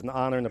An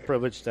honor and a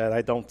privilege that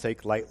I don't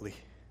take lightly.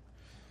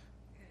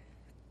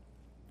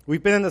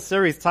 We've been in a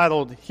series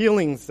titled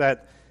Healings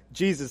That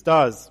Jesus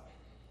Does.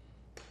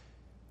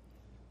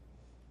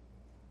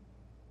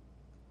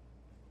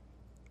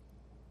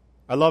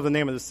 I love the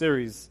name of the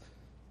series.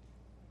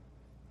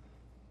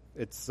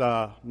 It's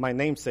my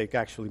namesake,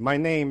 actually. My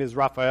name is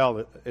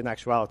Raphael in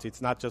actuality.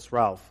 It's not just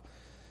Ralph.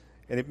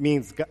 And it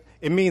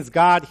means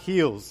God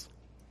heals.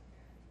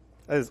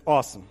 That is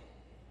awesome.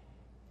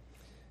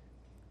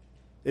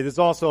 It is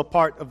also a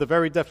part of the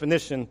very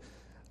definition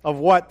of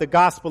what the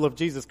gospel of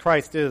Jesus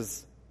Christ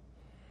is.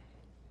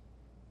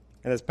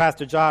 And as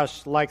Pastor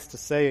Josh likes to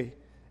say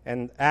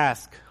and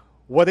ask,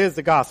 what is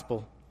the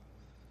gospel?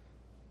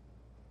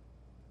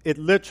 It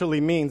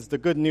literally means the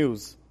good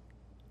news.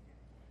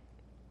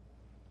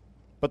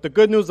 But the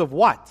good news of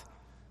what?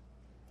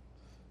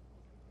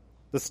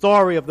 The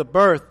story of the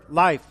birth,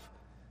 life,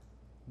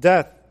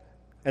 death,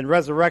 and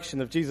resurrection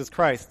of Jesus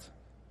Christ.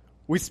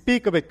 We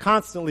speak of it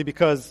constantly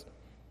because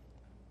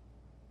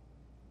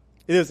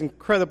it is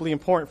incredibly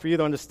important for you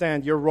to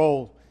understand your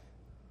role,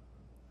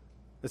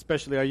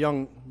 especially our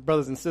young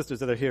brothers and sisters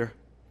that are here.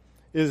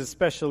 It is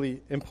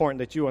especially important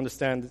that you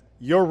understand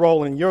your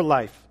role in your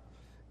life,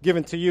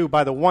 given to you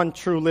by the one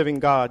true living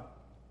God,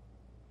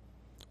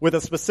 with a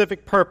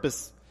specific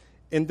purpose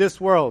in this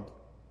world,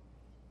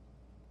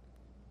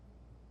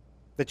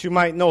 that you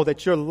might know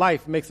that your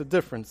life makes a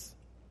difference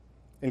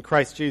in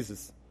Christ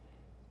Jesus.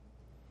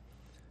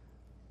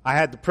 I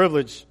had the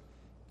privilege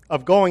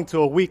of going to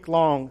a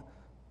week-long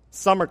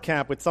summer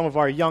camp with some of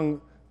our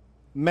young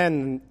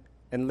men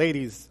and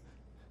ladies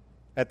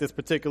at this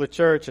particular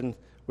church and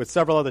with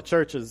several other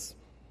churches.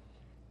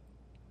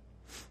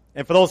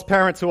 And for those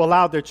parents who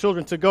allowed their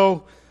children to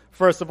go,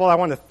 first of all, I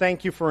want to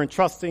thank you for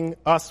entrusting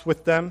us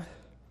with them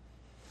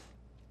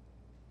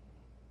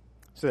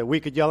so that we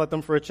could yell at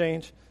them for a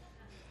change.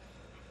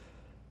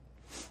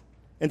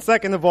 And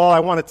second of all,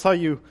 I want to tell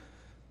you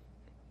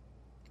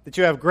that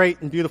you have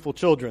great and beautiful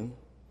children.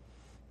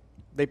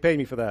 They paid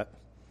me for that.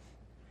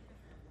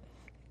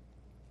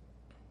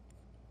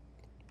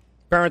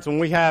 Parents, when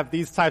we have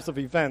these types of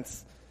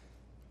events,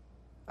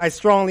 I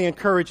strongly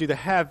encourage you to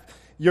have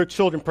your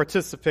children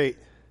participate.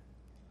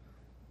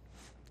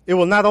 It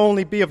will not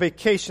only be a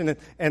vacation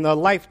and a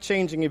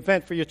life-changing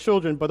event for your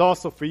children, but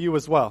also for you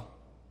as well.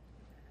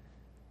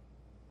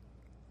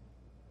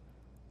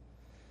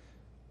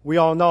 We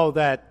all know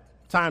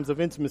that times of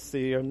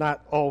intimacy are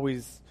not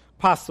always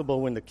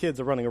possible when the kids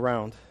are running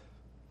around.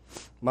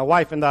 My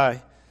wife and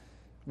I,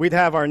 we'd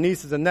have our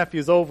nieces and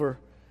nephews over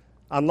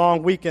on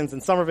long weekends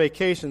and summer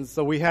vacations,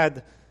 so we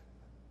had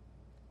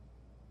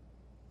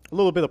a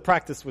little bit of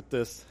practice with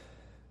this.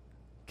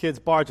 Kids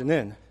barging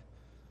in. A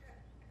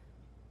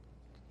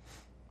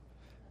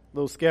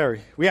little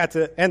scary. We had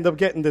to end up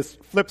getting this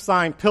flip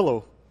sign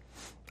pillow.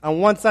 On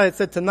one side it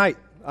said tonight.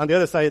 On the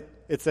other side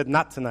it said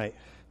not tonight.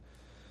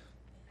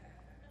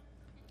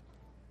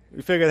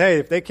 We figured, hey,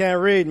 if they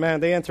can't read, man,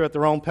 they enter at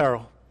their own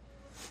peril.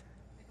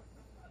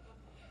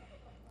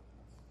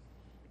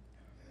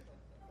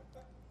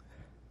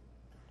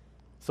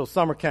 So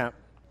summer camp.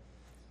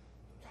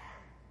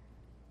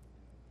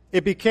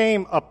 It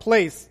became a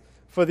place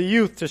for the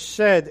youth to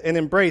shed and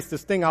embrace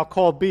this thing I'll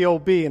call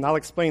B.O.B., and I'll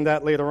explain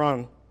that later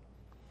on.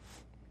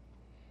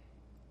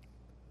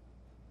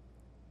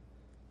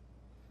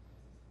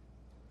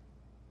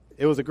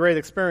 It was a great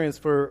experience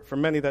for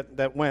many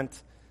that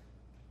went.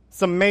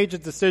 Some major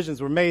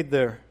decisions were made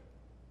there.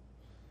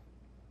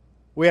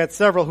 We had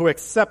several who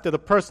accepted a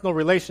personal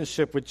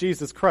relationship with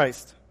Jesus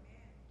Christ.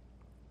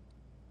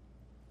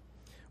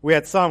 We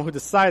had some who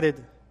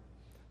decided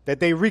that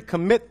they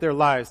recommit their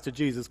lives to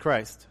Jesus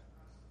Christ.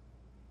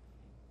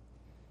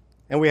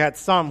 And we had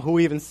some who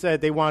even said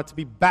they wanted to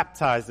be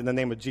baptized in the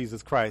name of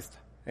Jesus Christ.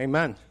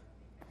 Amen.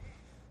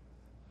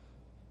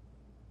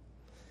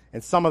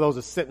 And some of those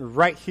are sitting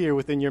right here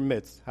within your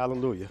midst.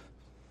 Hallelujah.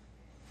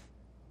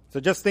 So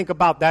just think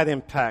about that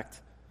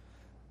impact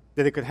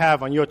that it could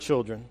have on your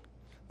children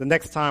the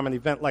next time an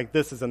event like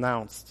this is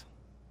announced.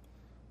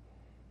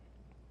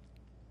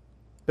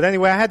 But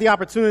anyway, I had the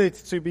opportunity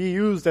to be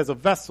used as a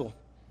vessel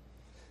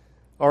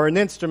or an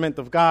instrument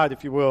of God,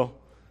 if you will,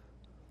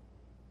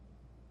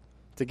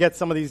 to get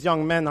some of these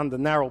young men on the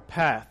narrow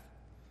path.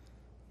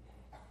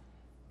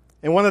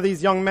 And one of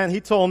these young men, he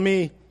told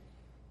me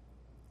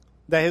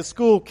that his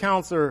school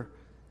counselor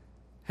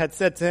had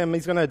said to him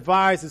he's going to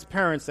advise his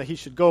parents that he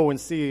should go and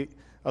see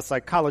a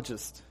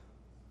psychologist.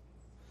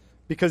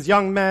 Because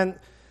young men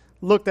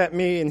looked at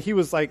me and he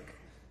was like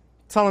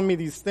telling me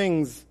these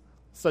things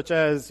such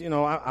as,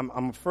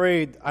 I'm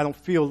afraid, I don't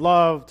feel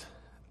loved.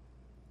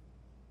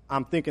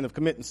 I'm thinking of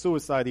committing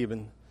suicide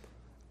even.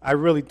 I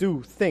really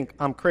do think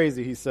I'm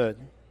crazy, he said.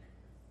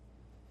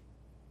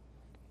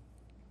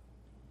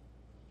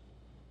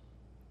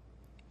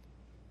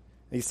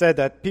 He said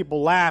that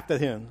people laughed at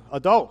him,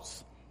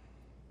 adults.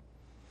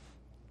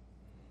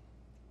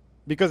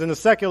 Because in the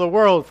secular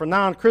world, for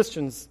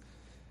non-Christians,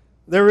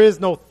 there is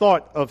no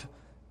thought of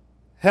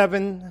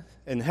heaven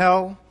and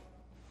hell.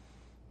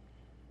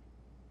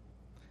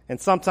 And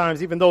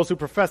sometimes even those who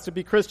profess to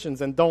be Christians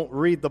and don't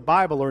read the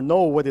Bible or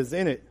know what is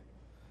in it,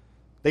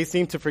 they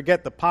seem to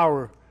forget the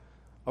power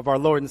of our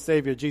Lord and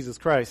Savior, Jesus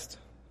Christ.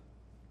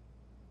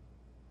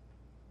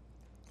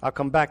 I'll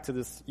come back to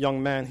this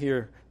young man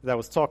here that I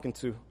was talking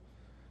to,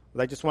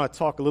 but I just want to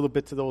talk a little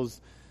bit to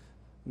those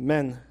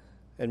men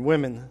and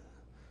women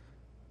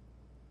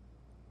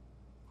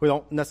who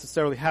don't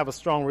necessarily have a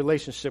strong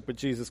relationship with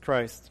Jesus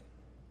Christ.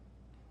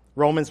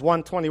 Romans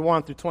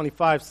 1:21 through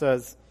 25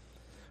 says,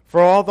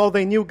 "For although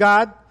they knew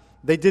God,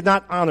 they did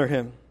not honor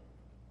him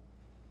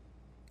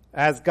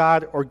as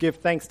God or give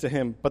thanks to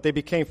him, but they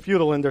became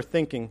futile in their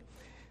thinking.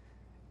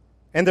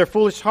 And their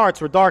foolish hearts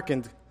were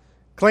darkened.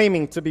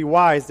 Claiming to be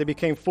wise, they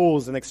became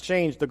fools and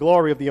exchanged the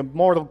glory of the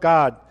immortal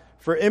God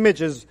for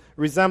images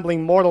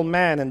resembling mortal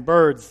man and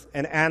birds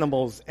and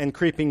animals and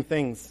creeping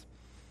things.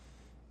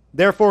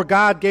 Therefore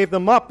God gave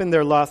them up in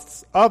their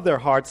lusts of their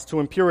hearts to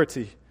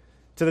impurity,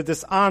 to the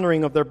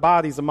dishonoring of their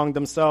bodies among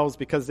themselves,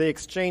 because they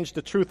exchanged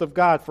the truth of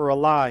God for a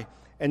lie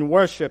and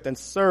worshipped and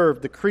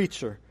served the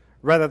creature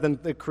rather than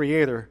the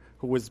Creator,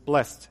 who is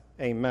blessed.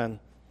 Amen."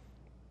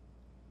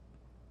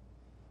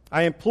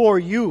 I implore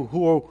you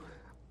who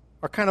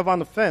are kind of on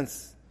the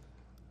fence,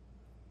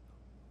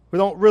 who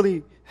don't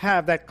really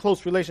have that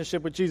close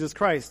relationship with Jesus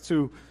Christ,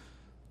 to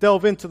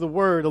delve into the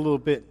Word a little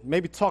bit.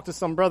 Maybe talk to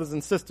some brothers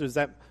and sisters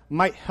that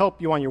might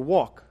help you on your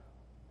walk.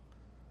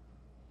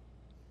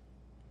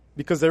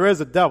 Because there is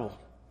a devil.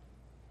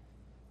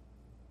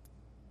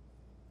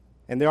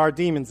 And there are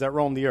demons that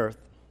roam the earth.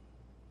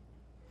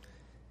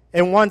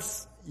 And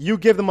once you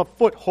give them a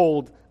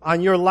foothold on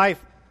your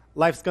life,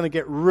 life's going to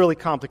get really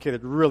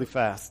complicated really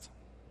fast.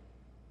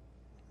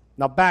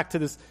 Now back to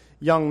this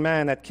young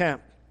man at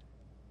camp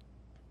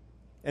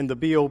and the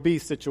B.O.B.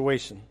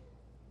 situation.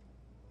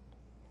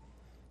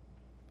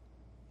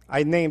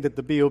 I named it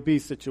the B.O.B.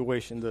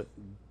 situation, the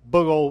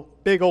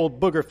big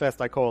old booger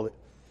fest, I call it.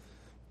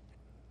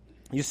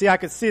 You see, I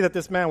could see that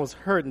this man was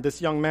hurting,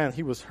 this young man,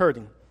 he was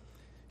hurting.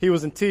 He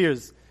was in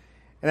tears.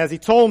 And as he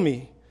told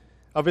me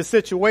of his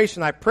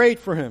situation, I prayed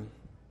for him.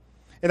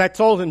 And I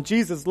told him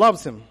Jesus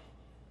loves him.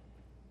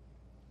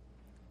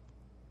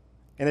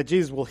 And that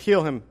Jesus will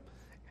heal him.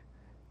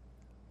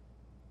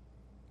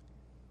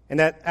 And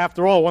that,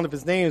 after all, one of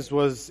his names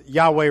was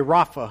Yahweh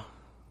Rapha,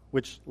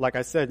 which, like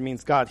I said,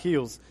 means God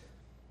heals.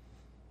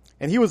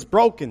 And he was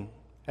broken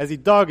as he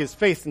dug his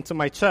face into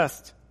my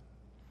chest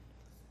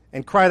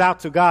and cried out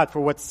to God for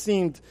what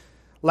seemed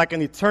like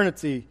an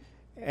eternity.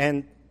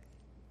 And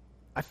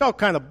I felt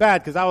kind of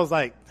bad because I was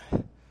like,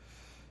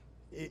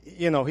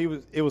 you know,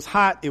 it was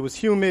hot, it was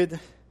humid,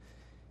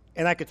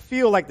 and I could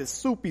feel like this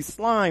soupy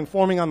slime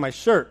forming on my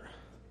shirt.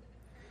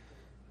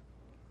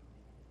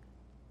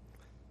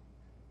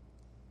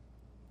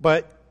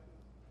 But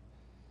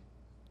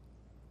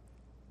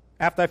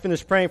after I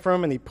finished praying for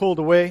him and he pulled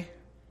away,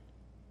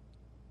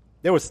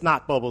 there was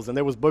snot bubbles and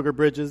there was booger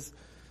bridges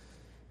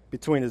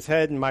between his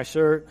head and my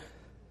shirt.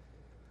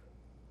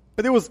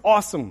 But it was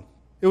awesome.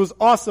 It was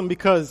awesome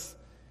because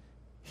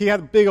he had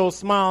a big old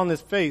smile on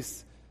his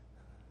face.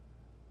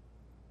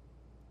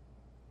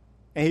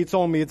 And he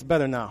told me it's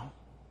better now.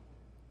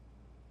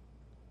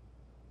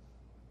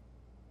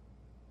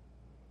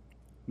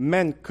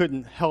 Men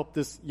couldn't help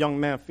this young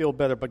man feel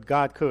better, but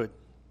God could.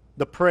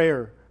 The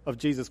prayer of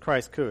Jesus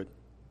Christ could.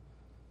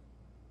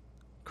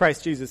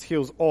 Christ Jesus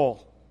heals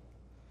all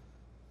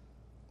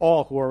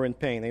who are in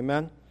pain.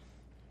 Amen?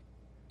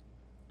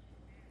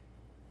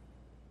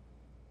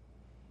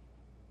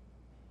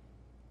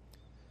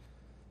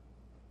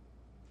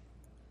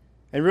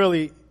 And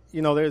really,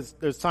 you know,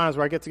 there's times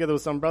where I get together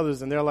with some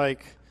brothers and they're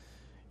like,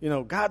 you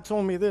know, God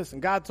told me this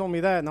and God told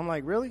me that. And I'm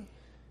like, really?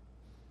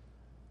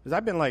 Because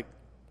I've been like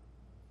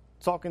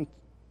talking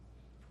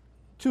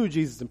to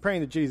Jesus and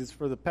praying to Jesus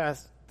for the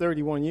past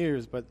 31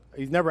 years, but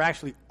he's never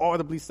actually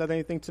audibly said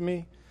anything to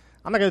me.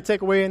 I'm not going to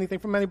take away anything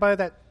from anybody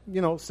that,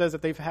 you know, says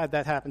that they've had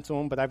that happen to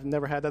them, but I've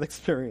never had that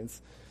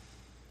experience.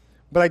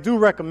 But I do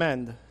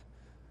recommend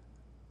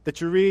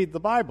that you read the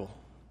Bible.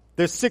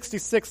 There's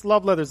 66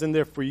 love letters in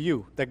there for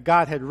you that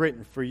God had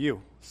written for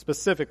you,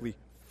 specifically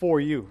for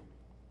you.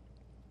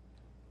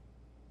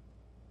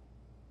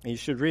 And you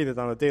should read it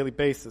on a daily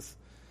basis.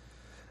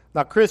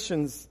 Now,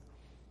 Christians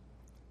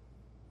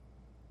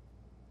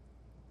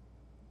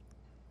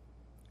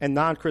and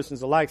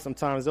non-Christians alike,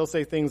 sometimes they'll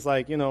say things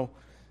like, you know,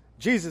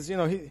 Jesus, you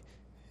know,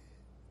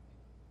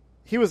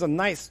 he was a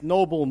nice,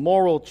 noble,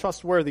 moral,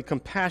 trustworthy,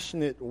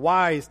 compassionate,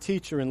 wise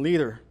teacher and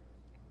leader.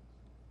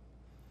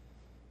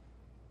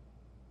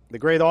 The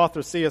great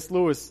author C.S.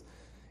 Lewis,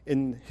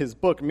 in his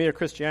book, Mere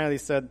Christianity,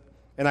 said,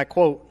 and I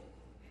quote,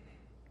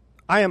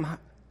 "I am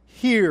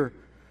here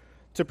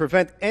to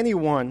prevent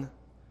anyone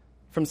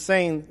from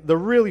saying the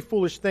really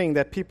foolish thing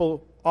that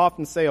people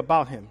often say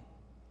about him.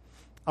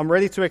 I'm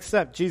ready to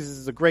accept Jesus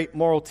is a great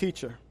moral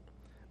teacher,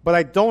 but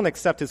I don't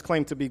accept his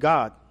claim to be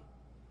God.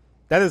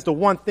 That is the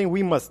one thing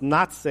we must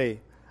not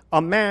say.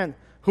 A man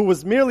who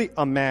was merely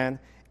a man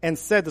and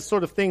said the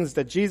sort of things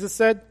that Jesus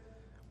said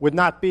would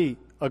not be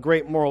a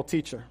great moral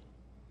teacher.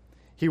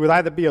 He would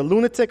either be a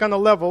lunatic on the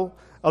level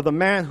of the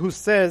man who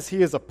says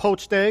he is a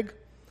poached egg,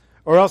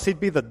 or else he'd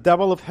be the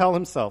devil of hell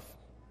himself.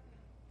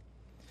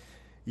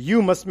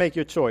 You must make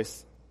your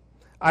choice.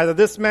 Either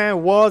this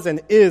man was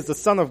and is the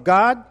Son of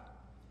God,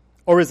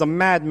 or is a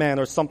madman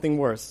or something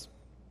worse.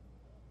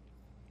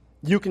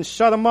 You can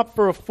shut him up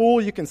for a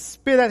fool, you can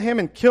spit at him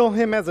and kill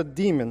him as a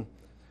demon,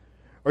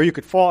 or you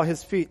could fall at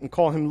his feet and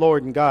call him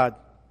Lord and God.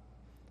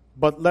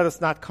 But let us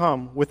not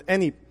come with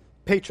any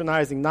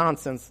patronizing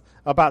nonsense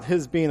about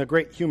his being a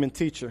great human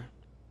teacher.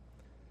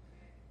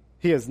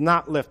 He has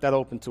not left that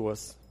open to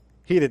us.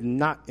 He did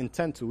not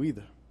intend to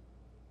either.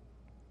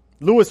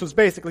 Lewis was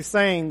basically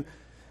saying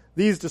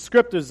these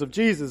descriptors of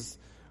Jesus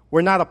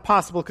were not a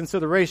possible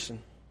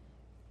consideration.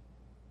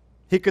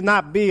 He could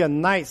not be a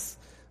nice,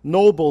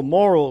 noble,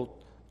 moral,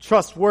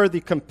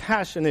 trustworthy,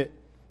 compassionate,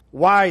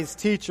 wise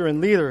teacher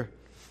and leader,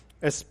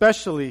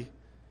 especially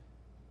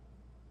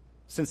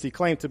since he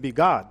claimed to be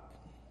God.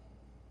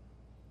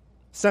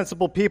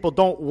 Sensible people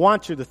don't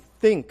want you to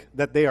think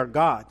that they are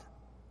God.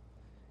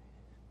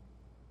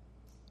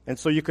 And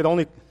so you could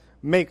only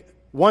make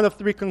one of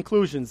three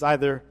conclusions.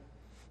 Either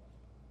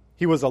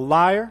he was a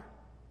liar,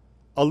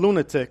 a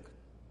lunatic,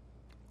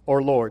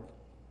 or Lord.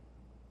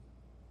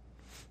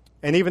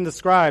 And even the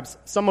scribes,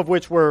 some of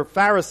which were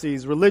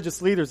Pharisees,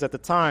 religious leaders at the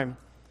time,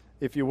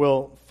 if you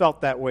will,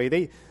 felt that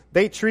way.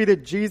 They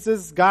treated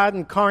Jesus, God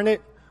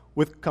incarnate,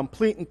 with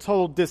complete and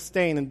total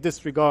disdain and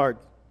disregard.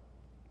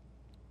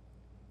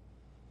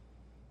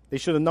 They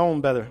should have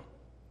known better.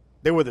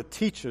 They were the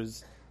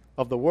teachers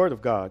of the Word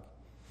of God.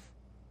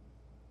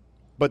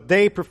 But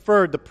they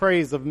preferred the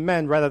praise of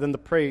men rather than the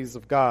praise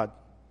of God.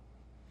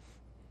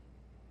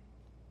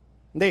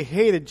 And they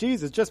hated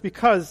Jesus just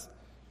because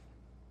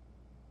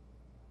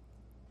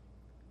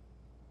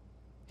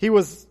he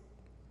was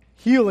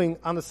healing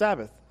on the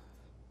Sabbath.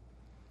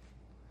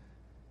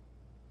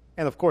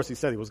 And of course, he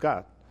said he was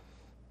God.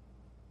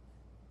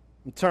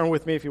 And turn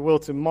with me, if you will,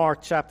 to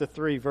Mark chapter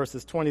 3,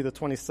 verses 20 to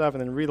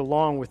 27, and read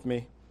along with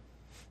me.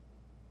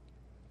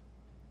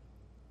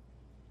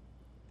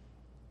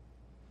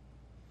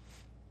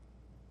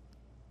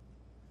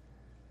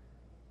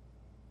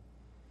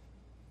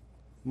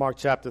 Mark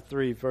chapter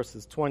 3,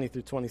 verses 20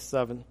 through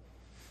 27.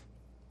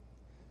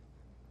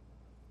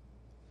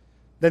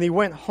 Then he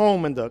went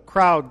home, and the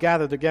crowd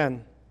gathered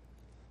again,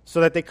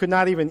 so that they could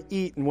not even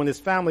eat. And when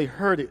his family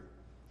heard it,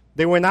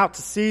 they went out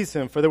to seize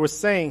him, for they were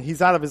saying,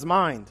 he's out of his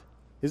mind.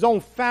 His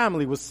own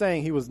family was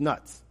saying he was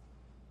nuts.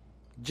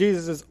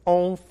 Jesus'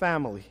 own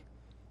family.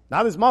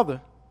 Not his mother.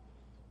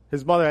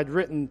 His mother had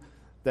written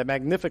the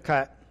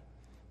Magnificat,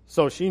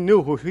 so she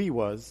knew who he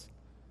was.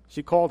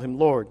 She called him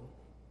Lord.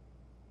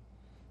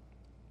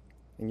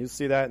 And you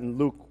see that in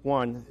Luke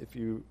 1, if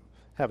you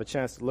have a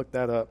chance to look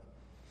that up.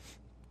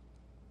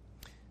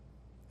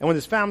 And when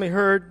his family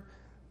heard,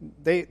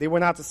 they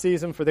went out to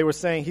seize him, for they were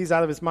saying, he's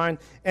out of his mind.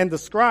 And the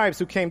scribes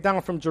who came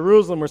down from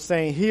Jerusalem were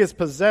saying, he is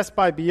possessed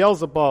by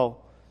Beelzebul,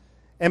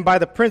 and by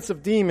the prince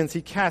of demons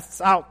he casts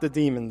out the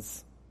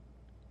demons.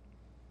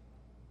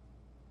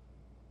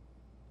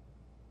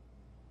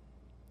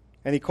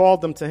 And he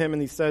called them to him,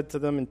 and he said to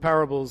them in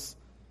parables,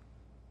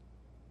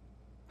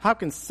 how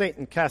can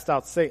Satan cast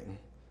out Satan?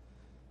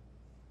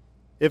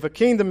 If a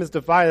kingdom is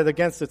divided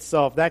against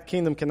itself, that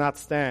kingdom cannot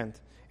stand.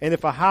 And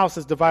if a house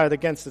is divided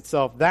against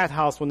itself, that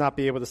house will not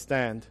be able to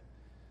stand.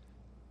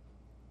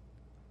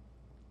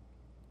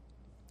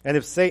 And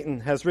if Satan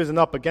has risen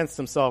up against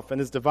himself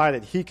and is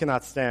divided, he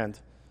cannot stand,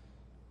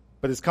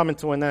 but is coming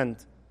to an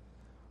end.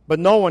 But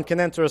no one can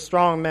enter a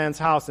strong man's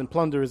house and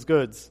plunder his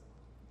goods,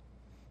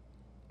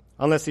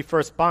 unless he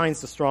first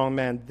binds the strong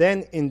man.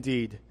 Then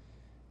indeed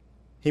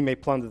he may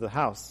plunder the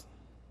house.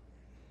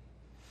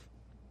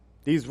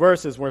 These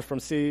verses were from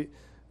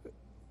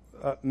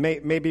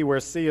maybe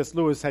where C.S.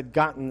 Lewis had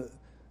gotten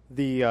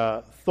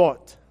the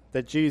thought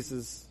that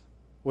Jesus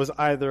was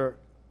either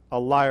a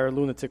liar,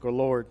 lunatic, or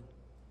Lord.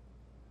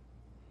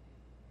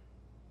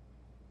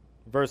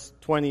 Verse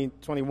 20,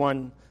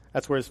 21,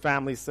 that's where his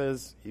family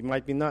says he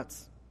might be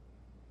nuts.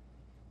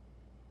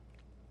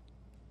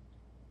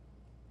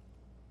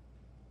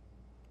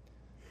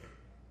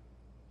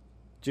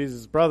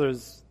 Jesus'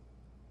 brothers,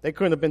 they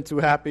couldn't have been too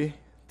happy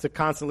to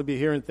constantly be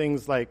hearing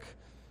things like,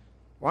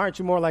 why aren't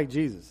you more like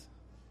Jesus?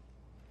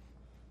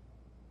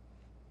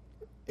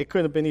 It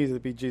couldn't have been easy to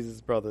be Jesus'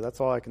 brother. That's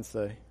all I can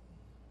say.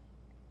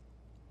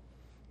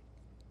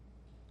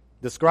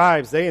 The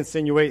scribes, they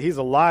insinuate he's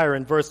a liar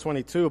in verse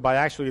 22 by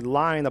actually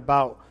lying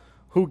about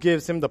who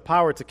gives him the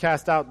power to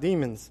cast out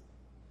demons.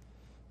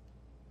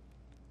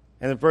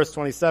 And in verse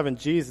 27,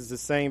 Jesus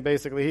is saying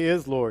basically he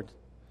is Lord,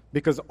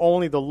 because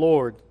only the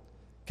Lord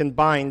can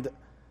bind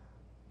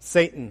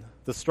Satan,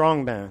 the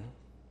strong man,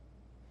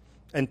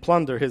 and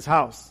plunder his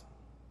house.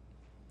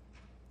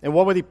 And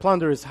what would he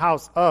plunder his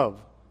house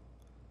of?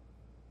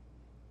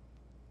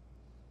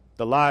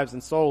 The lives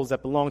and souls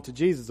that belong to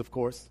Jesus, of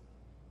course.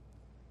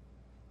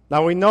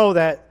 Now we know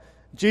that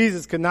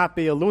Jesus could not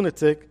be a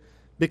lunatic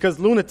because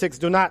lunatics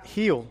do not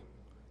heal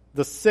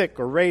the sick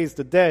or raise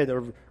the dead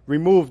or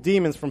remove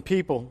demons from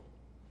people.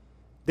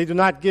 They do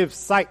not give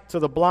sight to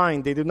the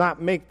blind. They do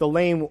not make the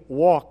lame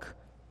walk.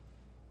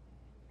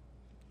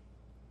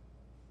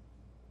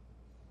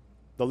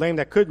 The lame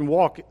that couldn't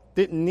walk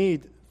didn't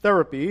need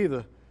therapy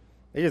either.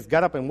 They just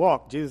got up and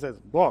walked. Jesus says,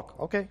 walk.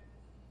 Okay.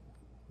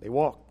 They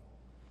walked.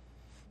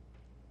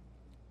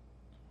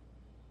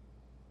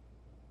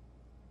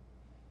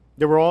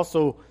 There were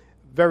also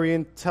very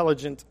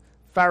intelligent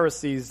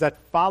Pharisees that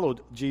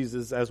followed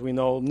Jesus, as we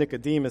know.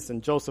 Nicodemus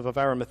and Joseph of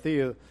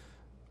Arimathea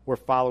were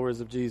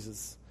followers of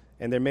Jesus.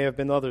 And there may have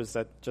been others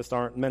that just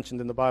aren't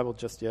mentioned in the Bible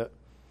just yet.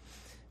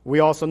 We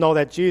also know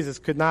that Jesus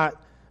could not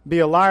be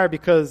a liar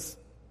because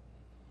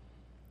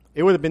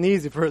it would have been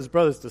easy for his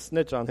brothers to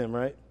snitch on him,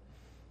 right?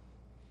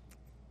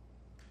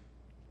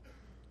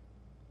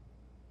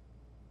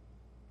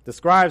 The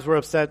scribes were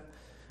upset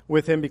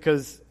with him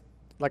because,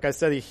 like I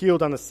said, he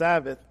healed on the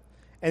Sabbath.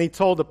 And he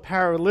told the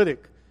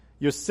paralytic,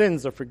 your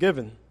sins are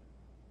forgiven.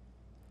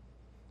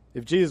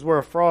 If Jesus were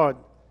a fraud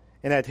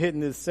and had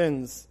hidden his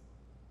sins,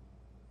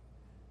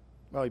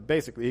 well,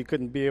 he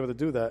couldn't be able to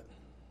do that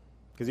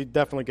because he'd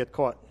definitely get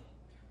caught.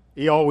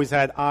 He always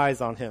had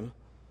eyes on him.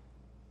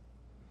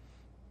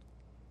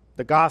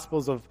 The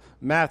Gospels of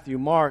Matthew,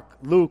 Mark,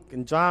 Luke,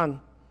 and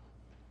John,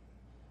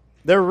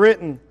 they're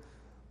written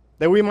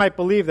that we might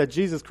believe that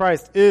Jesus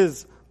Christ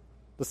is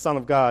the Son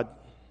of God,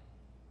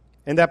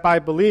 and that by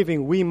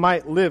believing we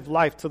might live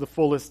life to the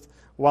fullest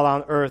while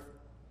on earth,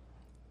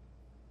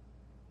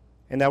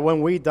 and that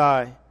when we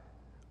die,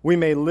 we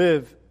may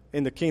live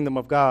in the kingdom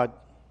of God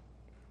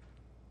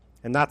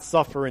and not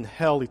suffer in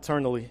hell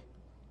eternally.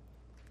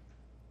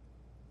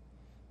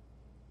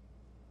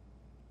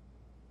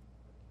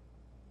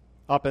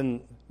 Up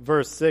in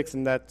verse 6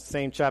 in that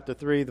same chapter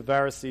 3, the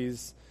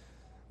Pharisees,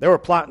 they were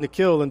plotting to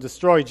kill and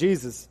destroy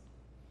Jesus.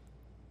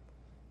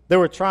 They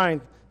were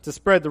trying to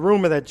spread the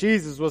rumor that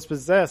Jesus was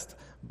possessed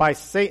by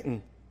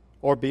Satan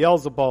or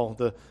Beelzebul,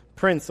 the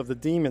prince of the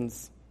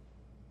demons.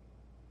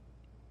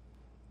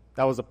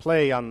 That was a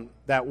play on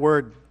that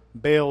word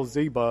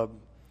Beelzebub,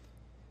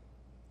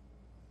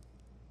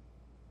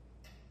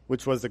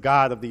 which was the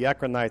god of the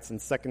Ekronites in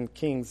 2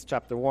 Kings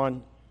chapter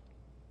 1.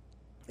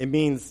 It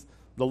means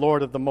the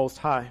Lord of the Most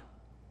High.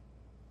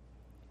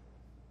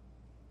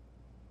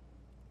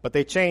 But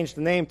they changed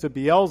the name to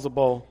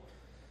Beelzebul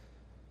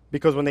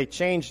because when they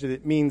changed it,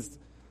 it means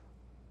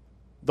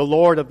the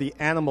Lord of the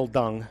animal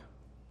dung,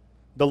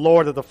 the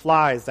Lord of the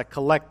flies that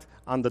collect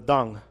on the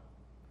dung.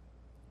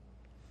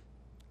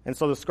 And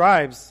so the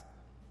scribes,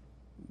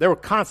 they were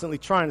constantly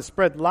trying to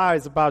spread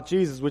lies about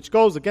Jesus, which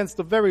goes against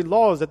the very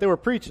laws that they were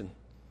preaching.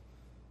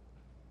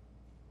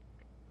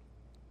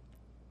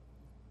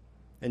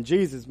 And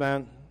Jesus,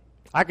 man,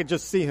 I could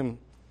just see him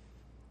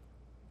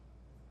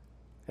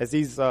as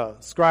these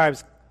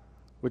scribes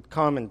would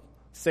come and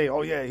say,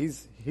 "Oh yeah,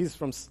 he's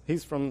from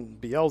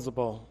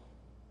Beelzebul."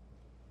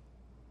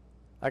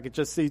 I could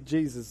just see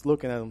Jesus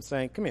looking at him,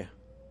 saying, "Come here,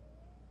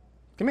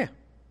 come here.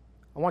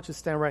 I want you to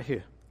stand right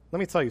here. Let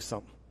me tell you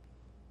something.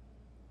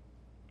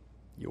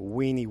 You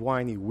weenie,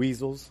 whiny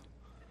weasels."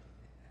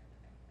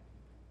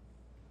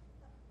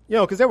 You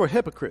know, because they were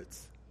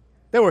hypocrites.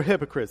 They were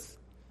hypocrites.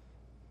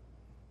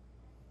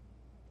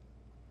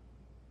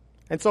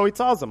 And so he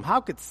tells them, how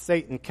could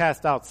Satan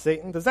cast out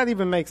Satan? Does that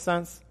even make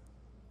sense?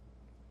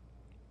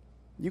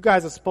 You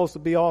guys are supposed to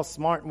be all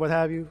smart and what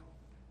have you.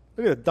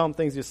 Look at the dumb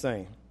things you're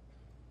saying.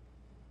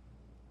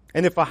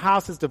 And if a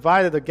house is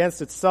divided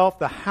against itself,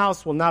 the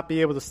house will not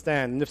be able to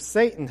stand. And if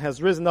Satan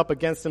has risen up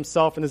against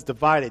himself and is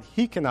divided,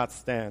 he cannot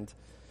stand,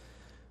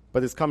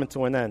 but is coming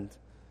to an end.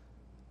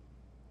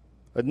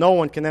 But no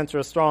one can enter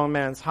a strong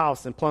man's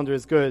house and plunder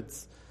his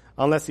goods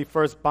unless he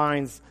first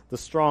binds the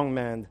strong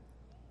man,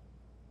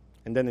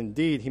 and then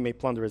indeed he may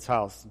plunder his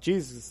house.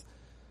 Jesus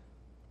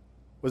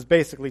was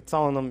basically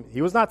telling them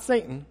he was not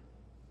Satan.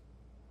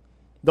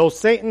 Though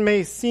Satan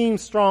may seem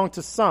strong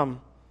to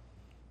some,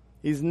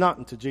 he's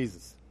nothing to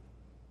Jesus.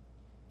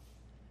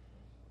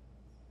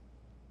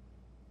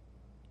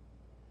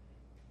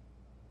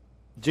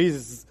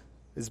 Jesus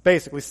is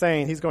basically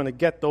saying he's going to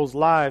get those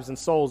lives and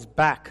souls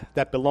back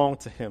that belong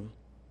to him.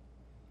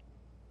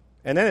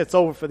 And then it's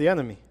over for the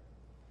enemy,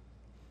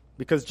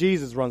 because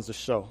Jesus runs the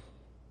show.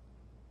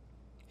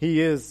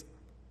 He is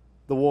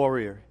the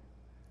warrior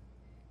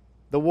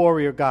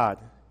God,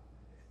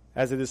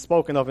 as it is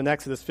spoken of in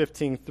Exodus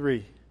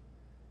 15:3.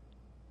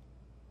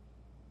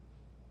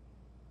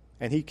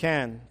 And he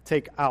can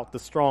take out the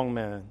strong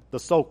man, the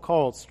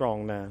so-called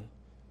strong man.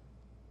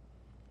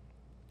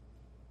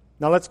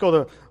 Now let's go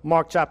to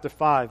Mark chapter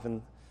 5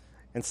 and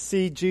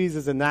see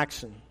Jesus in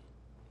action.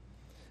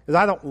 Because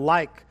I don't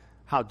like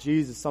how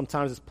Jesus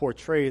sometimes is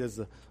portrayed as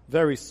a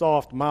very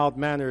soft,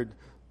 mild-mannered,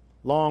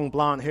 long,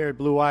 blonde-haired,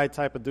 blue-eyed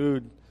type of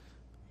dude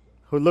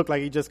who looked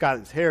like he just got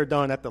his hair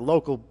done at the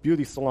local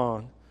beauty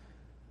salon.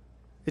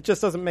 It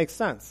just doesn't make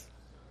sense.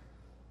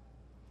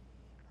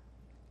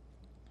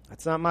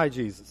 That's not my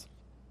Jesus.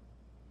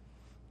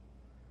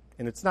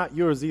 And it's not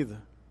yours either.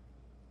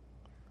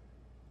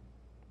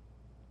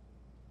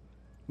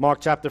 Mark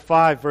chapter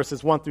 5,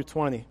 verses 1 through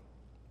 20.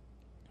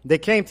 They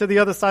came to the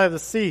other side of the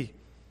sea,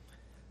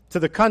 to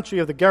the country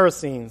of the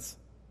Gerasenes.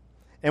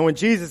 And when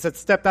Jesus had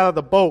stepped out of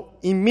the boat,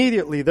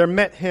 immediately there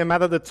met him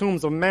out of the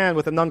tombs a man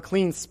with an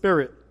unclean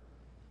spirit.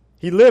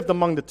 He lived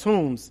among the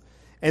tombs,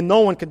 and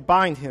no one could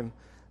bind him,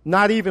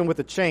 not even with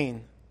a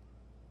chain.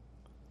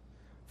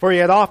 For he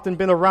had often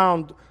been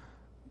around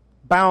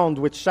bound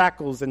with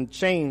shackles and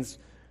chains,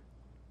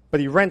 but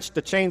he wrenched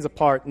the chains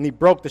apart, and he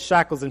broke the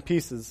shackles in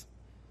pieces.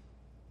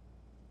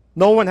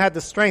 No one had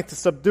the strength to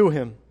subdue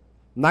him.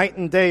 Night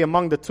and day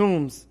among the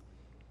tombs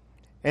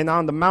and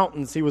on the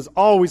mountains, he was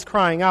always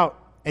crying out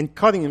and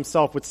cutting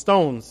himself with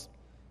stones.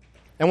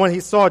 And when he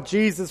saw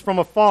Jesus from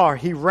afar,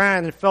 he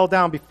ran and fell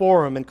down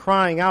before him, and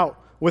crying out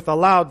with a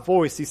loud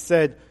voice, he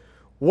said,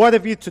 "What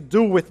have you to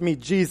do with me,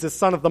 Jesus,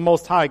 Son of the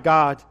Most High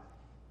God?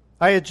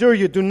 I adjure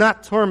you, do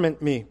not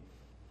torment me."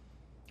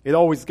 It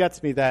always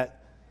gets me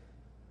that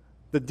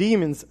the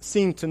demons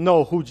seem to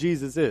know who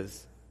Jesus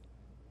is.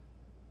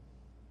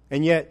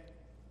 And yet,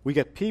 we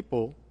get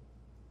people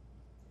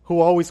who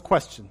always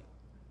question,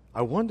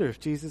 I wonder if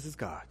Jesus is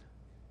God.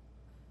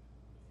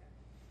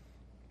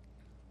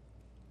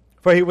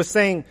 For he was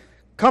saying,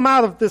 "Come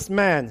out of this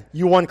man,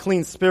 you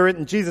unclean spirit."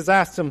 And Jesus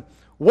asked him,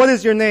 "What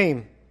is your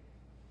name?"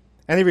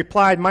 And he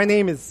replied, "My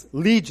name is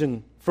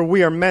Legion, for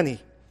we are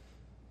many."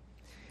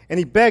 And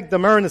he begged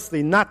them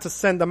earnestly not to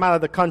send them out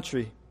of the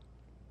country.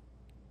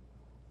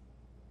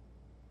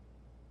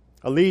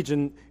 A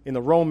legion in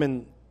the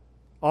Roman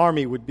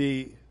army would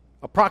be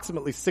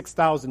approximately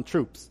 6,000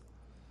 troops.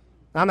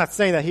 Now, I'm not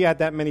saying that he had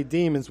that many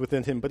demons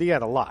within him, but he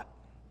had a lot.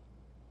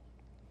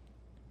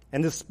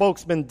 And this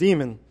spokesman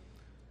demon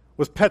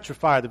was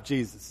petrified of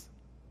Jesus.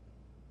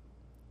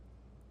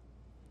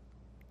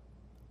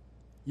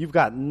 You've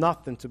got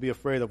nothing to be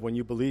afraid of when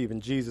you believe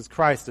in Jesus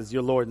Christ as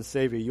your Lord and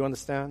Savior. You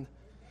understand?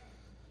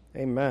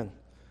 Amen.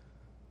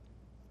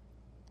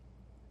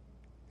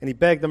 And he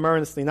begged them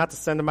earnestly not to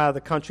send them out of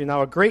the country.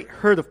 Now a great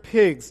herd of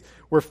pigs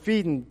were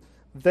feeding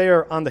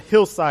there on the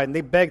hillside, and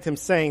they begged him,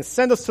 saying,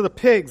 "Send us to the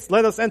pigs,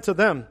 let us enter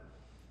them."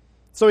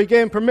 So he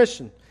gave him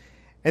permission.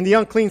 And the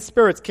unclean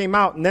spirits came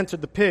out and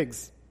entered the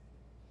pigs.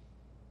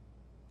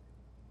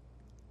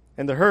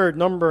 And the herd,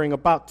 numbering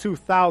about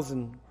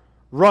 2,000,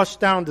 rushed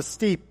down the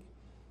steep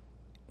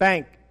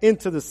bank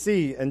into the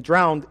sea and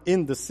drowned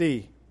in the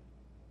sea.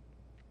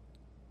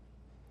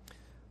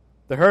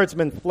 The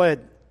herdsmen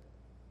fled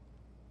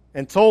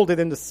and told it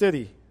in the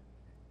city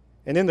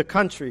and in the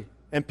country,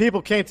 and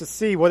people came to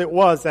see what it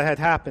was that had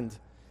happened.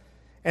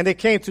 And they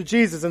came to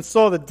Jesus and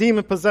saw the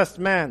demon-possessed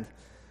man,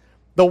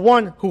 the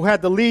one who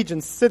had the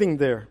legion, sitting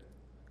there,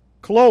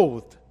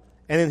 clothed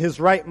and in his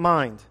right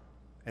mind,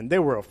 and they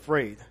were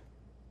afraid.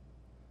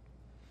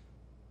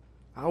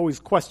 I always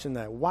question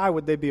that. Why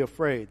would they be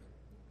afraid?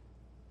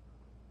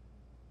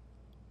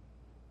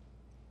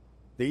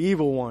 The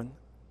evil one,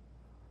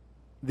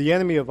 the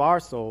enemy of our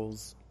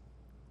souls,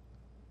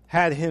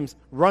 had him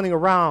running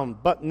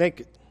around butt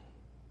naked.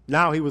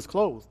 Now he was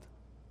clothed.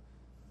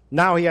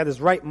 Now he had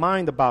his right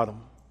mind about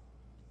him.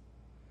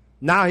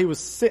 Now he was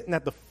sitting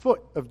at the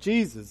foot of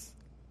Jesus,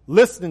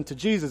 listening to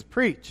Jesus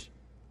preach.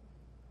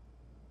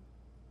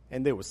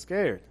 And they were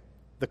scared.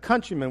 The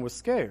countrymen were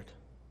scared.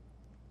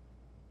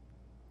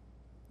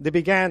 They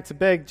began to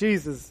beg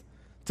Jesus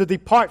to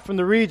depart from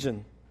the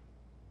region.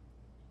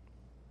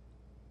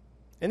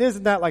 And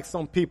isn't that like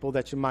some people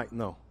that you might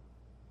know?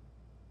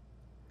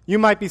 You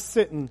might be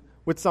sitting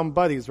with some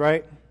buddies,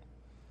 right?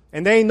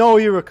 And they know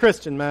you're a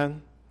Christian,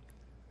 man.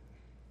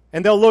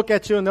 And they'll look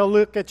at you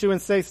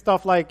and say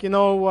stuff like, we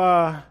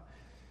would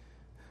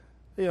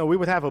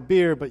have a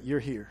beer, but you're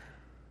here.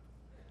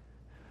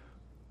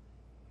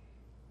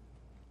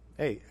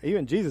 Hey,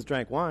 even Jesus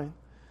drank wine.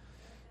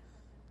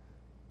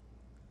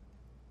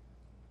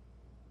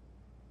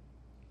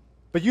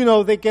 But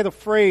they get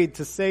afraid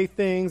to say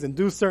things and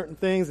do certain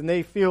things, and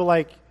they feel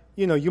like,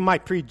 you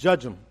might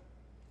prejudge them.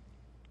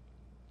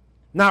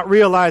 Not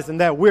realizing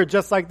that we're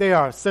just like they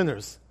are,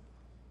 sinners.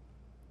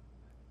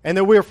 And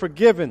that we're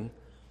forgiven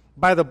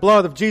by the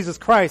blood of Jesus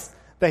Christ,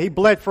 that he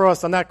bled for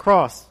us on that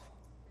cross.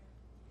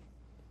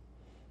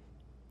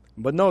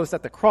 But notice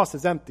that the cross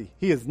is empty.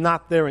 He is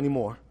not there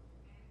anymore.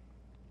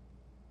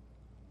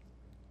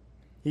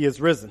 He is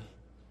risen.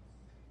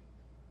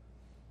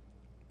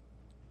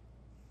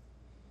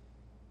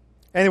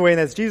 Anyway,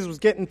 and as Jesus was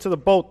getting to the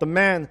boat, the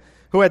man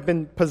who had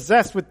been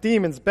possessed with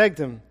demons begged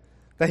him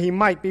that he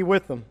might be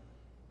with them.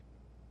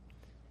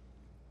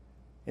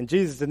 And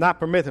Jesus did not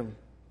permit him,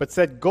 but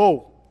said,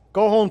 Go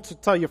home to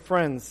tell your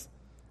friends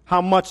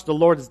how much the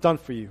Lord has done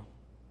for you,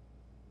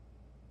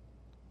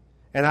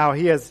 and how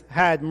he has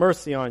had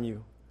mercy on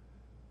you.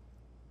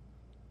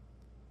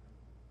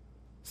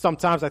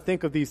 Sometimes I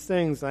think of these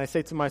things, and I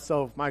say to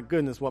myself, my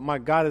goodness, what my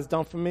God has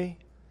done for me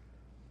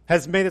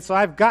has made it so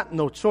I've got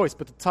no choice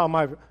but to tell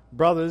my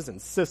brothers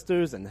and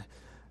sisters and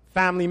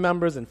family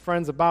members and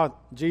friends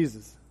about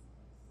Jesus.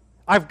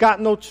 I've got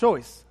no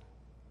choice.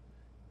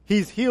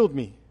 He's healed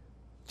me.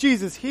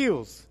 Jesus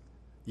heals.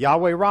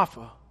 Yahweh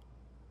Rapha.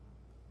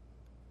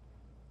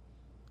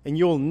 And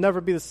you'll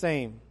never be the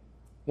same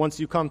once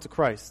you come to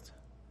Christ.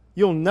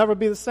 You'll never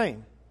be the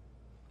same.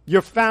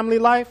 Your family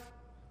life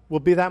will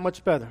be that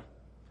much better.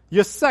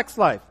 Your sex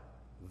life,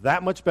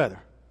 that much better.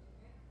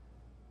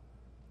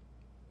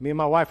 Me and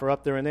my wife are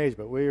up there in age,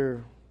 but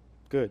we're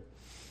good.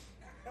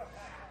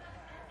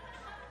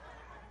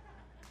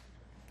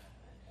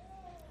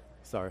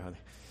 Sorry, honey.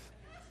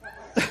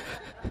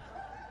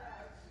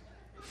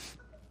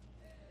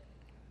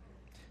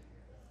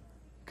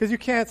 Because you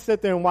can't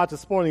sit there and watch a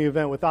sporting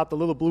event without the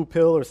little blue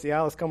pill or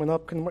Cialis coming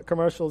up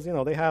commercials. You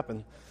know, they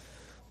happen.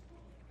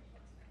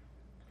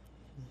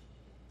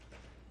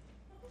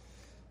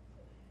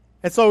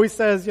 And so he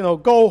says, you know,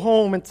 go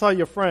home and tell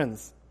your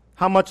friends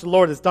how much the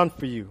Lord has done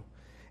for you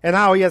and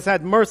how he has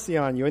had mercy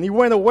on you. And he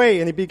went away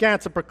and he began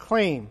to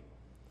proclaim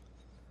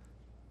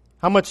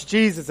how much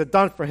Jesus had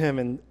done for him,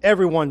 and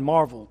everyone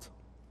marveled.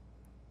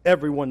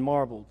 Everyone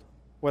marveled.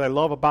 What I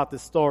love about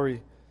this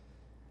story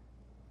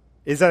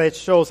is that it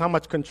shows how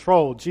much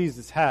control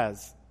Jesus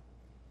has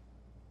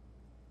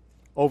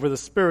over the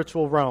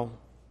spiritual realm.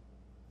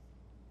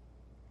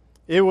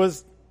 It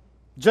was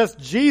just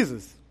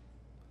Jesus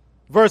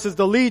versus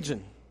the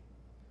legion.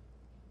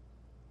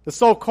 The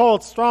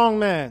so-called strong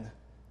man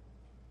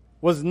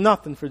was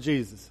nothing for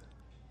Jesus.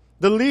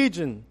 The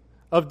legion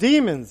of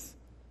demons,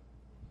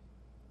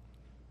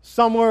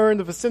 somewhere in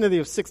the vicinity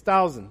of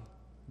 6,000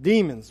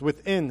 demons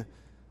within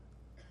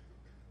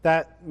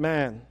that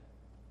man.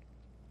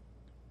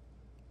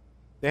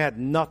 They had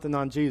nothing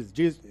on Jesus.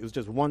 Jesus, it was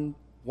just one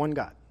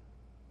God.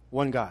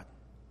 One God.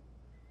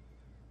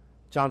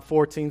 John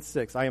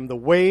 14:6. I am the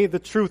way, the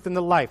truth, and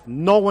the life.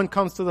 No one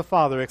comes to the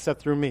Father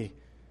except through me.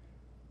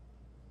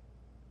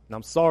 And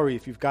I'm sorry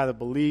if you've got a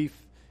belief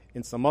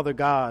in some other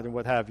God and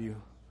what have you,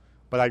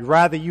 but I'd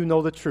rather you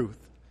know the truth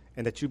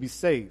and that you be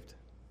saved.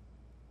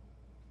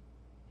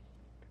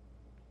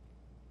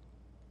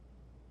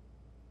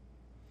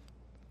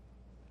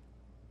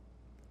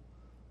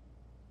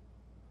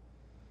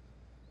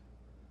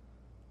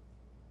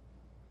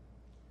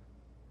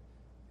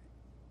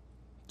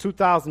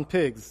 "2,000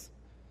 pigs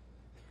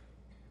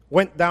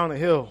went down a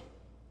hill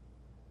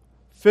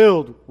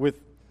filled with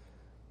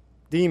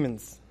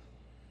demons,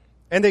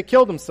 and they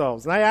killed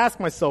themselves." And I ask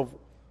myself,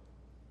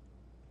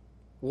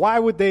 why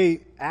would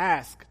they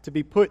ask to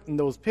be put in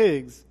those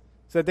pigs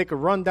so that they could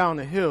run down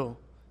a hill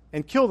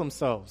and kill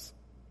themselves?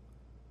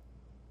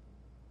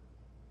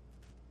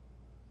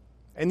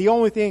 And the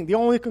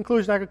only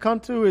conclusion I could come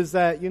to is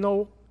that,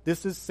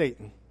 this is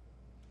Satan.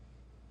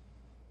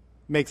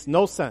 Makes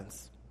no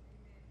sense.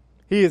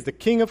 He is the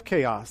king of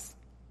chaos.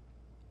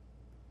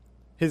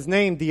 His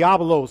name,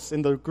 Diabolos,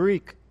 in the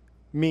Greek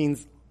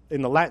in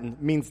the Latin,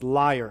 means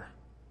liar.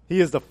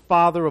 He is the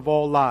father of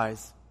all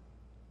lies.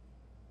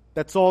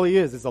 That's all he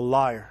is a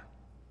liar.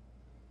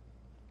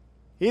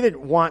 He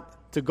didn't want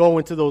to go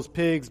into those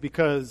pigs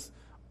because,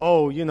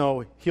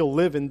 he'll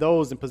live in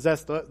those and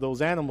possess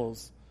those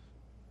animals.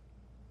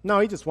 No,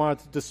 he just wanted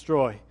to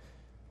destroy.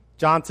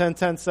 John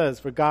 10:10 says,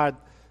 for God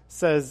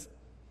says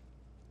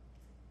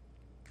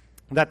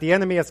that the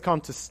enemy has come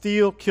to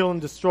steal, kill,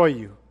 and destroy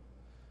you.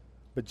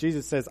 But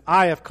Jesus says,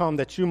 I have come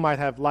that you might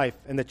have life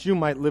and that you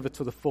might live it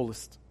to the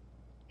fullest.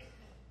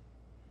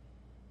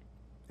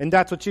 And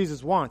that's what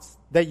Jesus wants,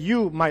 that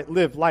you might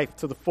live life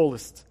to the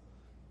fullest.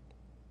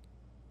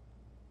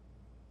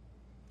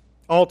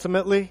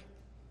 Ultimately,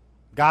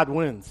 God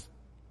wins.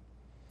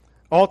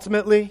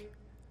 Ultimately,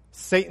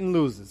 Satan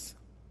loses.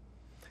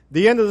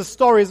 The end of the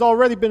story has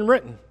already been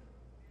written.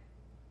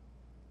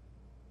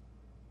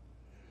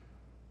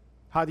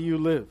 How do you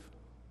live?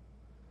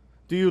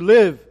 Do you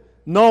live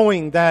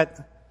knowing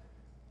that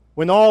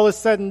when all is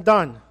said and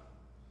done,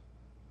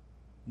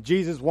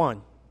 Jesus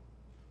won?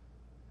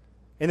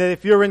 And that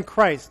if you're in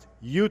Christ,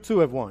 you too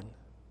have won.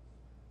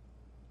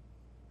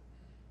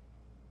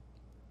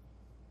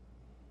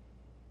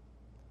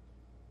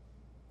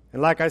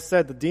 And like I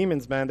said, the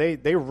demons, man,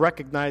 they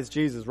recognize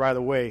Jesus right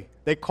away.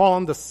 They call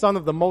him the Son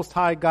of the Most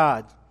High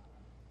God.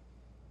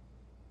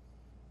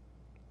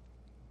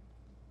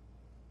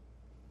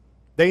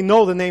 They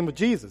know the name of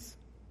Jesus.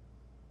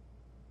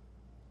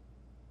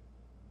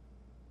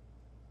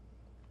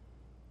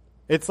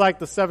 It's like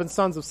the 7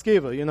 sons of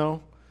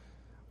Sceva,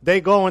 They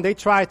go and they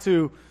try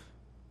to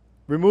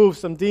remove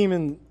some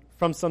demon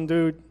from some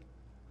dude.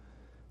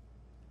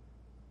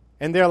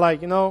 And they're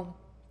like,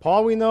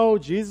 Paul we know,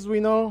 Jesus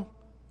we know,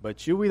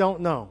 but you we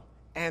don't know.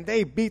 And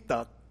they beat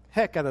the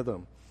heck out of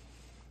them.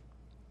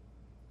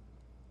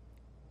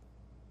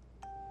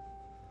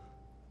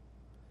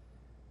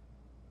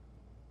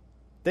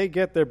 They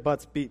get their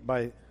butts beat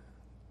by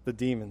the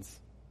demons.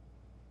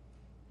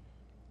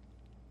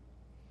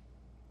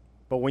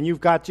 But when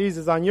you've got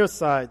Jesus on your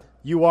side,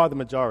 you are the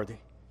majority.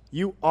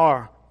 You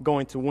are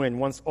going to win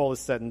once all is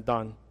said and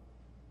done.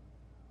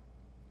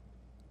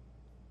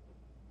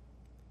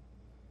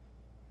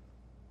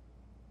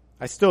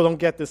 I still don't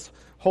get this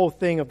whole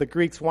thing of the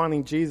Greeks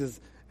wanting Jesus,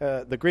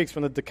 the Greeks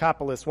from the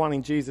Decapolis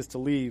wanting Jesus to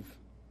leave.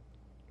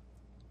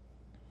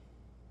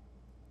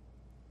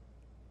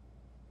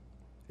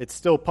 It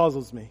still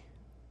puzzles me.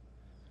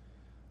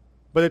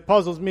 But it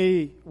puzzles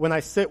me when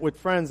I sit with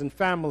friends and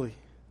family.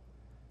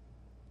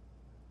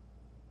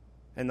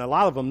 And a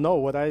lot of them know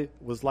what I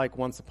was like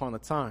once upon a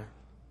time.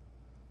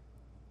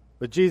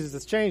 But Jesus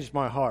has changed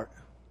my heart.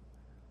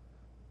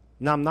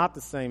 Now I'm not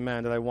the same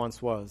man that I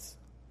once was.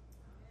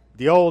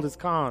 The old is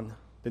gone,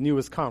 the new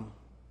has come.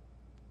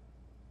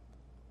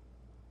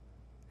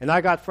 And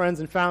I got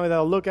friends and family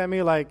that'll look at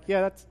me like,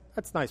 yeah,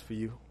 that's nice for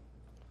you.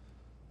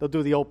 They'll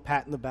do the old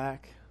pat in the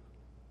back.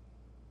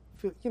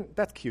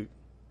 That's cute.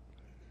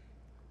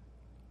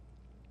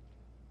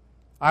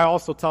 I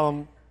also tell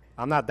them,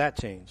 I'm not that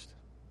changed.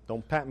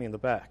 Don't pat me in the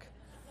back.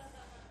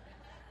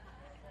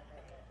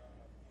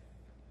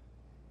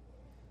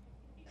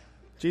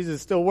 Jesus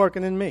is still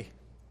working in me.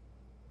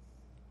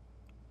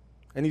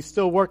 And he's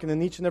still working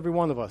in each and every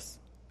one of us.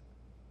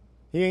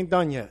 He ain't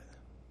done yet.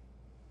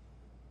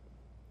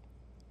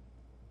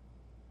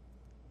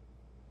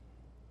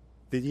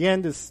 The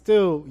end is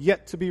still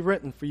yet to be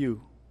written for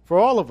you, for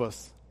all of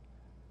us.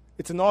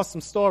 It's an awesome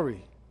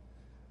story.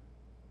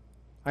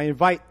 I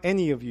invite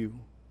any of you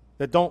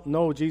that don't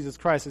know Jesus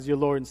Christ as your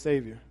Lord and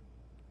Savior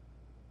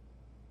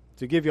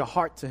to give your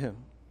heart to him.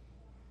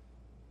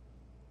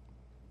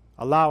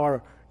 Allow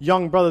our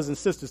young brothers and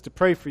sisters to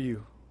pray for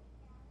you.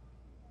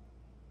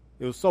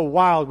 It was so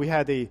wild. We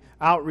had the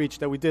outreach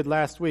that we did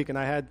last week, and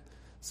I had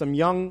some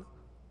young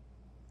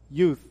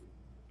youth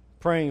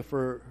praying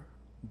for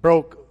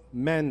broke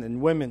men and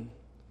women,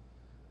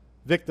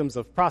 victims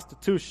of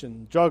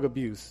prostitution, drug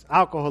abuse,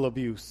 alcohol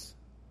abuse,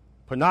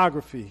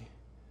 pornography.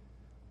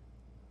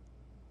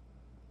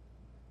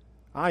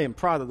 I am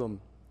proud of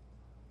them.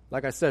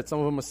 Like I said, some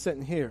of them are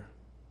sitting here.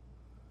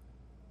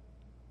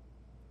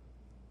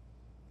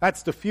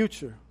 That's the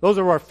future. Those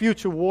are our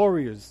future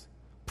warriors,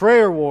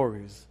 prayer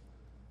warriors,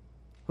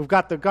 who've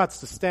got the guts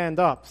to stand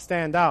up,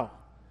 stand out,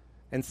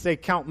 and say,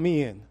 count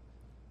me in.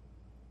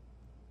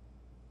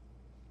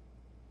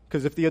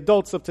 Because if the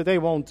adults of today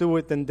won't do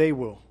it, then they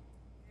will.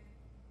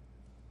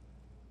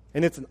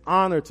 And it's an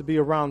honor to be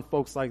around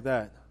folks like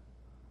that.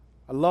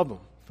 I love them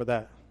for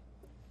that.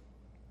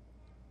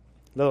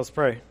 Let us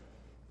pray.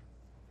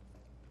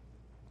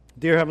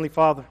 Dear Heavenly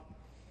Father,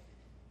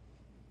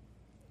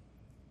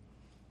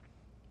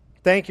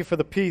 thank you for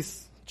the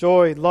peace,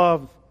 joy,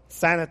 love,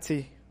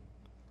 sanity,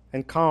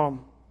 and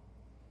calm,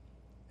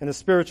 and the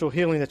spiritual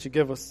healing that you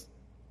give us.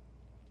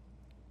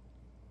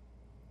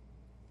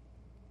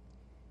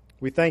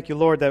 We thank you,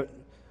 Lord, that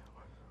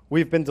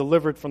we've been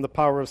delivered from the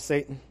power of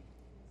Satan.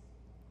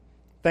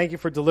 Thank you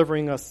for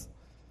delivering us.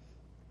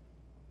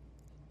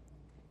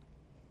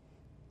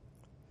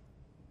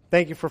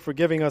 Thank you for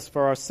forgiving us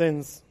for our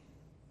sins,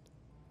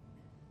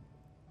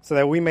 so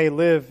that we may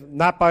live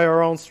not by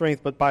our own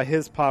strength, but by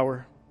his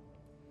power.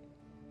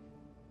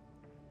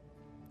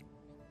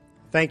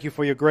 Thank you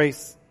for your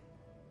grace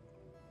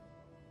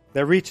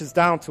that reaches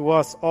down to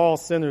us, all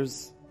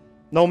sinners.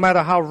 No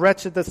matter how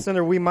wretched the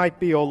sinner we might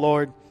be, O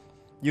Lord,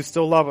 you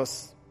still love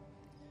us.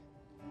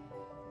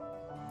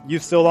 You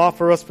still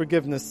offer us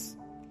forgiveness.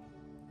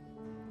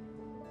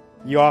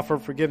 You offer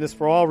forgiveness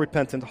for all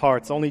repentant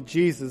hearts. Only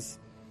Jesus,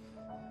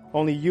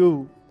 only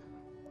you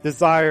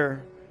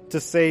desire to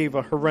save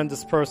a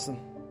horrendous person.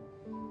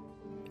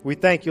 We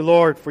thank you,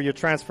 Lord, for your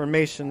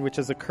transformation which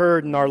has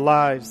occurred in our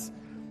lives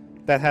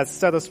that has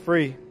set us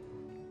free.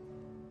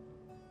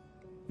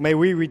 May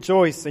we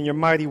rejoice in your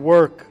mighty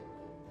work.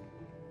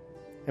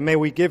 And may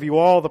we give you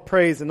all the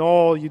praise and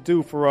all you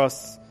do for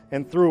us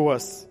and through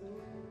us.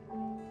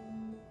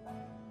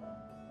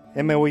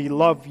 And may we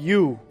love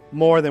you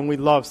more than we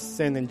love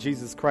sin. In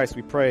Jesus Christ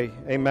we pray.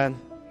 Amen.